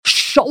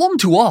Shalom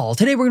to all.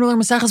 Today we're going to learn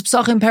Maseches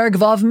Pesachim, Perek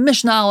Vav,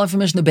 Mishnah Aleph, and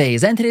Mishnah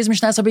Beis. And today's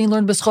Mishnahs are being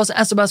learned B'schos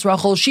Esther Bas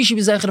Rachel, Shishi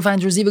B'zecher to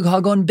find Rezivig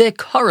Hagon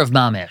B'Karav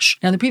Mamish.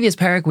 Now in the previous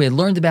Perek we had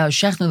learned about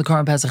Shechting the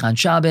Karban Pesach on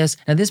Shabbos.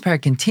 Now this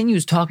Perek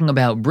continues talking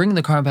about bringing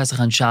the Karban Pesach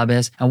on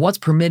Shabbos and what's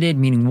permitted,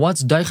 meaning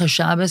what's Daicha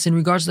Shabbos in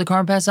regards to the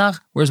Karban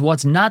Pesach, whereas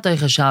what's not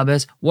Daicha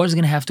Shabbos, what is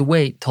going to have to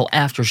wait till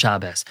after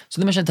Shabbos.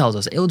 So the Mishnah tells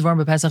us, Elu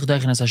Dvarim B'Pesach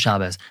Daicha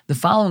Shabbos. The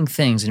following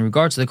things in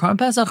regards to the Karban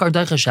Pesach are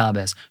Daicha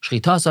Shabbos.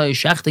 Shchitasai,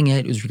 shechting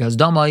it, Uzrikas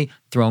Damai,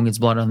 throwing its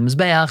blood on the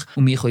Mizbeach,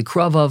 Umichui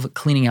Kravav,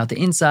 cleaning out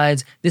the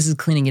insides. This is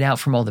cleaning it out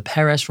from all the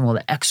peres, from all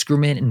the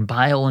excrement and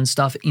bile and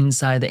stuff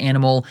inside the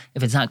animal.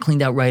 If it's not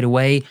cleaned out right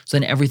away, so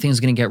then everything's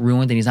going to get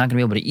ruined and he's not going to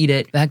be able to eat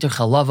it. Vector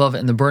Chalavav,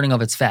 and the burning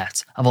of its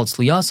fats. Avot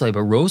Tzliyasai,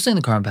 but roasting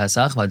the Karban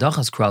Pesach,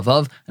 Vadachas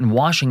Kravav, and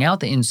washing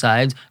out the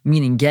insides,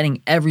 meaning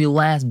getting every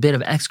last bit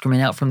of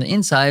excrement out from the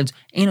insides,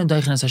 Eino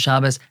Daichanas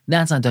HaShabbos,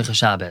 that's not Daicha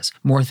Shabbos.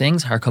 More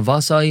things,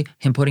 Harkavasai,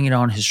 him putting it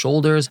on his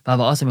shoulders,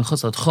 Vava'asai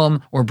Mechutz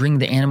L'Tchum, or bringing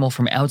the animal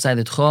from outside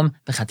the Tchum,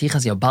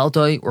 V'chatichas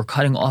Yabaltoi, or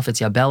cutting off its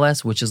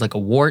Yabeles, which is like a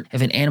wart.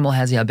 If an animal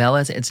has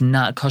Yabeles, it's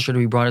not kosher to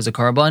be brought as a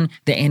carbon.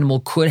 The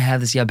animal could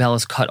have this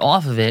Yabeles cut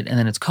off of it, and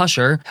then it's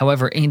kosher.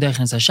 However, Ein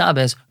Daichanas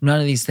HaShabbos, none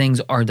of these things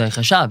are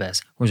Daicha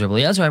Shabbos.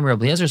 Whereas Rabbi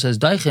Eliezer says,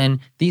 Daichin,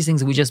 these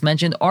things that we just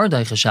mentioned are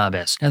Daicha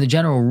Shabbos. Now the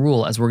general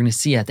rule, as we're going to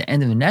see at the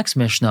end of the next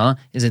Mishnah,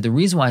 is that the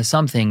reason why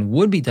something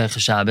would be Daicha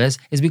Shabbos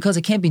is because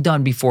it can't be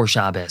done before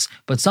Shabbos.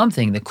 But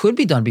something that could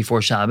be done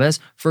before Shabbos,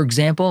 for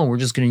example, and we're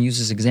just going to use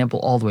this example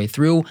all the way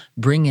through,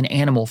 bring an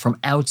animal from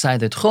outside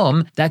the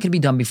Tchum, that could be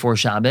done before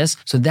Shabbos,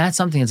 so that's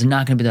something that's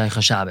not going to be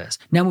Daicha Shabbos.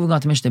 Now moving on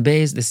to Mishnah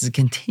Beis, this is a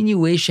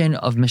continuation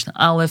of Mishnah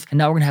Aleph, and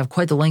now we're going to have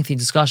quite a lengthy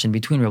discussion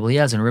between Rabbi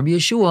Eliezer and Rabbi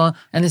Yeshua,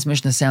 and this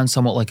Mishnah sounds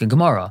somewhat like a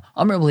Gemara.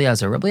 Rabbi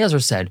Eliezer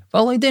said,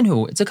 V'alei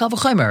dinhu, it's a Kal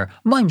V'chomer,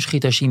 Ma'im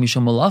shchita shi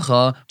mishum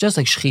malacha, just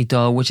like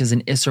shchita, which is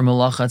an Isser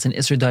malacha, it's an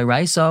Isser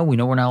dairaisa, we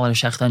know we're not allowed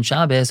to shecht on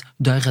Shabbos,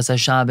 Daichas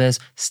HaShabbos,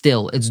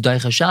 still, it's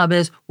Daicha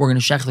Shabbos, we're going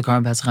to shecht the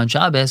Karban Pesach on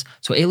Shabbos,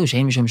 so Elu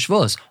shein mishum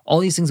shvus, all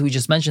these things we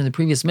just mentioned in the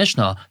previous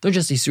Mishnah, they're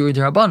just Isur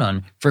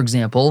D'Rabbanan. For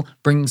example,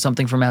 bringing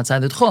something from outside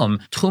the Tchum.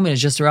 Tchumin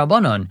is just a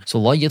Rabbanan. So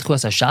Lo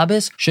Yitchus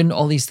HaShabbos, shouldn't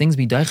all these things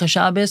be Daicha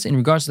Shabbos in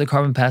regards to the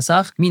Karban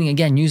Pesach? Meaning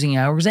again, using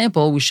our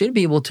example, we should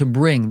be able to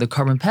bring the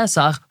Karban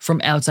Pesach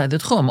from outside the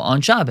Tchum on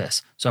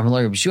Shabbos. So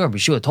Rabbi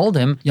Yeshua told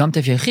him, Yom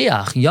Tov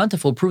Yechiach, Yom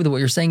Tov will prove that what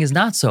you're saying is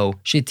not so.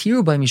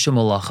 Shetiru by Mishum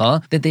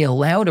Malacha, that they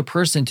allowed a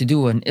person to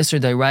do an Isser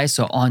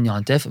Dairaisa on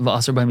Yom Tov,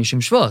 V'asar by Mishum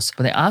Shvos.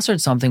 But they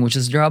asered something which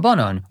is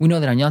D'Rabbanan. We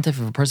know that on Yom Tov,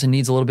 if a person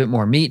needs a little bit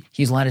more meat,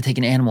 he's allowed to take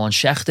an animal and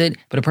shecht it,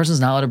 but a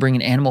person's not allowed to bring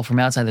an animal from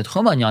outside the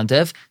Tchum on Yom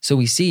Tov, so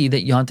we see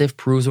that Yom Tov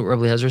proves what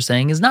Rabbi Eliezer is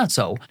saying is not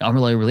so. Now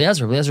Rabbi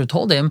Eliezer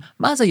told him,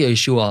 Maza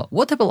Yeshua,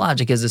 what type of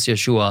logic is this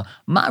Yeshua?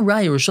 Ma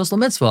Raya Rishos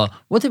LaMitzvah,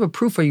 what type of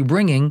proof are you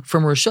bringing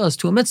from Rishos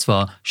to a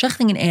mitzvah?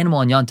 Shechting an animal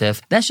on Yom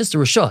Tov, that's just a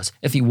Rishos.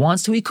 If he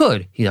wants to, he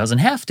could. He doesn't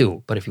have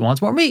to, but if he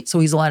wants more meat, so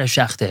he's allowed to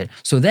shecht it.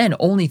 So then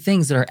only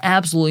things that are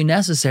absolutely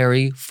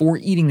necessary for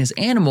eating this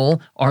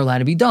animal are allowed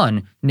to be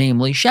done,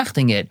 namely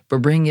shechting it,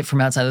 but bringing it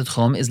from outside the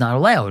Tchum is not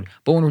allowed.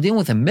 But when we're dealing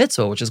with a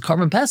mitzvah, which is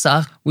Karban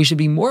Pesach, we should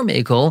be more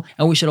mekel,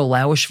 and we should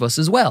allow a shvus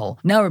as well.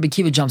 Now Rabbi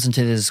Kiva jumps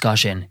into the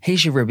discussion.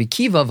 Heishiv Rabbi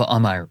Kiva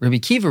v'amar. Rabbi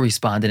Kiva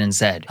responded and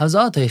said,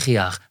 Hazah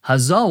teichiach.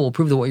 Hazah will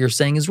prove that what you're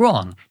saying is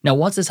wrong. Now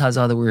what's this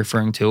Hazah that we're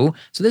referring to?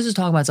 So this is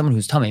talking about someone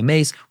who's tamei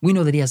mace. We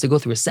know that he has to go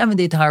through a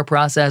 7-day tahar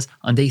process.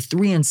 On day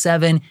 3 and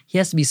 7, he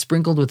has to be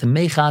sprinkled with a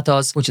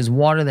mechatos, which is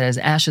water that has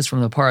ashes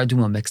from the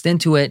paraduma mixed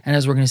into it. And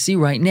as we're going to see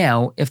right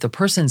now, if the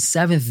person's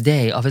 7th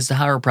day of his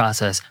tahara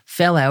process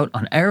fell out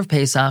on Erev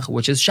Pesach,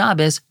 which is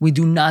Shabbos, we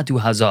do not do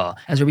Hazah.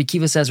 As Rabbi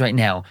Kiva says right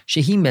now,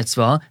 Shehi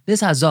mitzvah,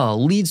 this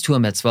Hazah leads to a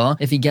mitzvah.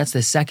 If he gets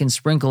the second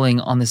sprinkling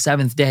on the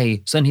 7th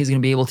day, so then he's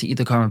going to be able to eat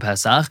the Karban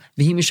Pesach.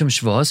 V'hi mishum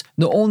shvos,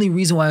 the only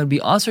reason why it would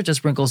be usher to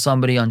sprinkle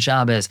somebody on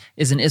Shabbos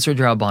is an Isser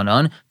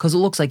D'Rabbanan, because it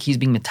looks like he's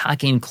being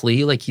metakein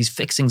kli, like he's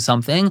fixing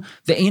something.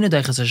 Ve'ena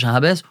Daichas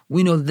HaShabbos,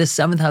 we know that this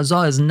 7th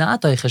Hazah is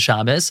not Daichas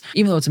Shabbos,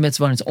 even though it's a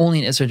mitzvah and it's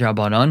only an Isser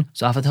D'Rabbanan.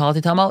 So afatal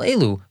tamal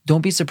elu.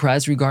 Don't be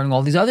surprised regarding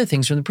all these other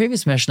things from the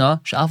previous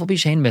Mishnah. Sha'afal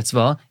b'shein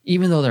mitzvah,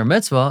 even though they're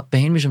mitzvah,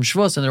 behin mishum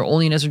shvus, and they're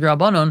only an Isser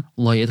D'Rabbanan,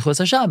 lo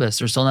yidchus HaShabbos,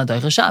 they're still not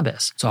Daichas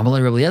Shabbos. So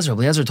Amalei Rabbi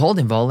Eliezer told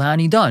him,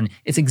 V'alani done.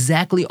 It's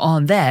exactly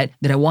on that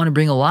I want to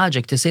bring a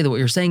logic to say that what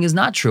you're saying is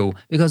not true,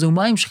 because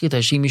umayim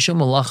shchita shi mishum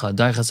malacha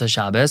Daichas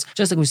HaShabbos,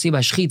 just like we see by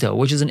shchita,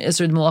 which is an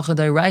Isser Malacha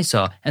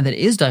Dairaisa, and that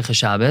is Daichas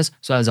Shabbos,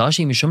 so as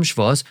ashi mishum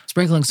shvus,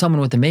 sprinkling someone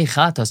with the mei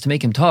chatas to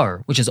make him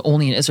tar, which is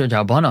only an Isser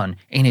D'Rabbanan,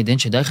 ein edin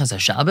shedaichas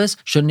HaShabbos,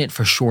 shouldn't it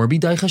for sure be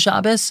Daichas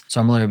Shabbos?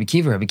 So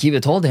Amalei Rabbi Kiva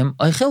told him,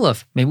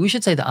 Aychilaf, maybe we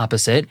should say the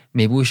opposite.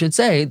 Maybe we should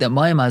say that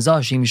mayim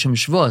hazah shi mishum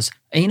shvus,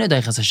 Eina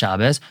Daichas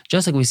HaShabbos,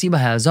 just like we see by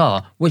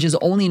Hazah, which is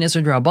only an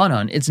Isser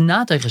D'Rabbanan, it's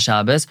not Daichas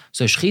Shabbos,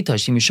 so Shchita,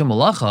 Shi Mishum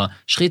Malacha,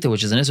 Shchita,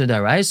 which is an Isser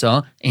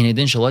D'Oraisa, Eina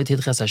Din Shaloi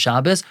Tidchas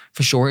HaShabbos,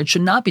 for sure it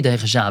should not be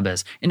Deicha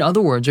Shabbos. In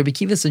other words, Rabbi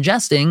Akiva is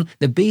suggesting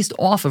that based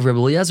off of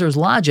Rabbi Eliezer's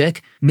logic,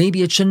 maybe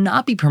it should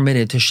not be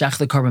permitted to shech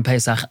the Karban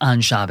Pesach on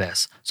Shabbos.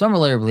 So I'm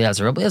related to Rabbi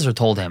Eliezer. Rabbi Eliezer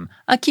told him,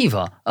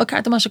 Akiva,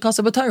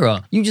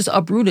 you just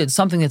uprooted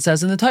something that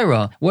says in the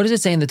Torah. What does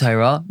it say in the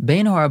Torah?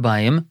 Bein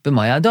harabayim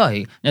b'may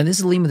adai. Now this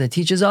is a lima that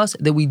teaches us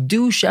that we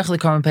do shech the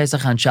Karban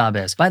Pesach on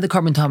Shabbos by the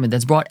Karban Tamid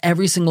that's brought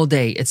every single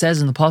day. It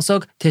says in the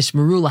pasuk,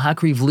 Tishmeru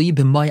lahakriv li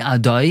b'may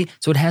adai.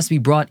 So it has to be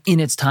brought in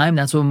its time.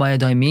 That's what b'may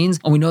adai means.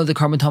 And we know that the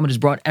Karban Tamid is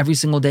brought every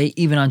single day,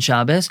 even on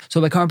Shabbos.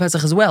 So by Karban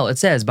Pesach as well, it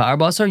says,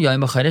 Ba'arbasar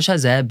yom b'chodesh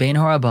hazeh bein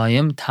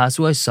harabayim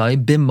tasu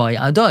asai b'may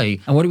adai.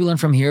 And what do we learn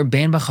from here?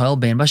 Bein b'chol,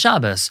 bein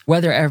b'Shabbos.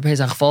 Whether Erev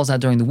Pesach falls out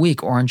during the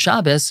week or on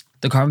Shabbos,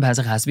 the Karban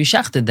Pesach has to be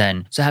shechted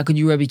then. So how could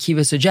you, Rabbi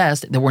Akiva,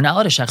 suggest that we're not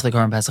allowed to shech the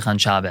Karban Pesach on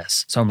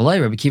Shabbos? So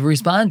Rabbi Akiva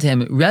responded to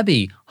him,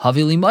 Rebbe,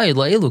 havili mayed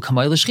la'elu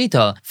kamay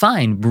l'shchita.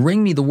 Fine,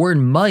 bring me the word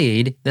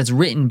mayed that's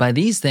written by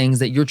these things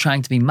that you're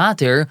trying to be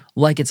matir,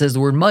 like it says the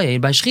word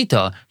mayed by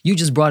shchita. You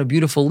just brought a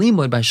beautiful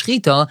limud by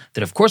shchita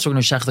that of course we're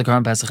going to shech the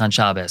Karban Pesach on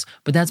Shabbos.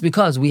 But that's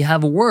because we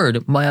have a word,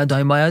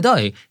 mayadai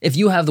mayadai. If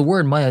you have the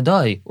word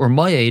mayadai or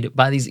mayed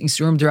by these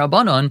isurim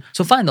d'Rabbanan,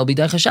 so fine, they'll be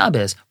daicha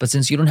Shabbos. But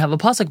since you don't have a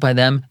pasuk by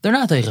them, they're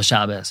not daicha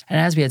Shabbos. And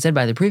as we had said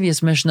by the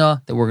previous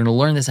Mishnah, that we're going to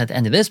learn this at the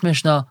end of this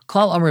Mishnah,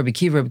 Klal Amar Rabbi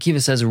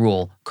Akiva says a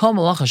rule, Kol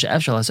malacha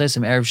she'ef shel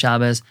asaysim erev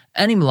Shabbos,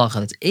 any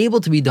malacha that's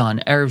able to be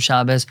done erev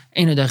Shabbos,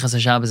 eino deichas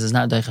Shabbos, is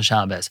not deichas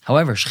Shabbos.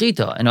 However,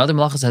 shchita and other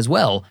malachas as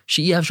well,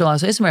 she'ef shel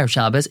asaysim erev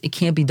Shabbos, it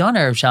can't be done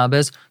erev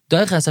Shabbos,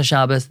 deichas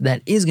Shabbos,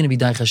 that is going to be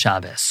deichas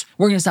Shabbos.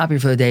 We're going to stop here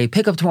for the day,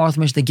 pick up tomorrow with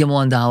Mishnah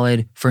Gimel and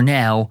Daled. For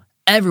now,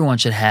 everyone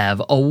should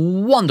have a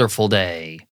wonderful day.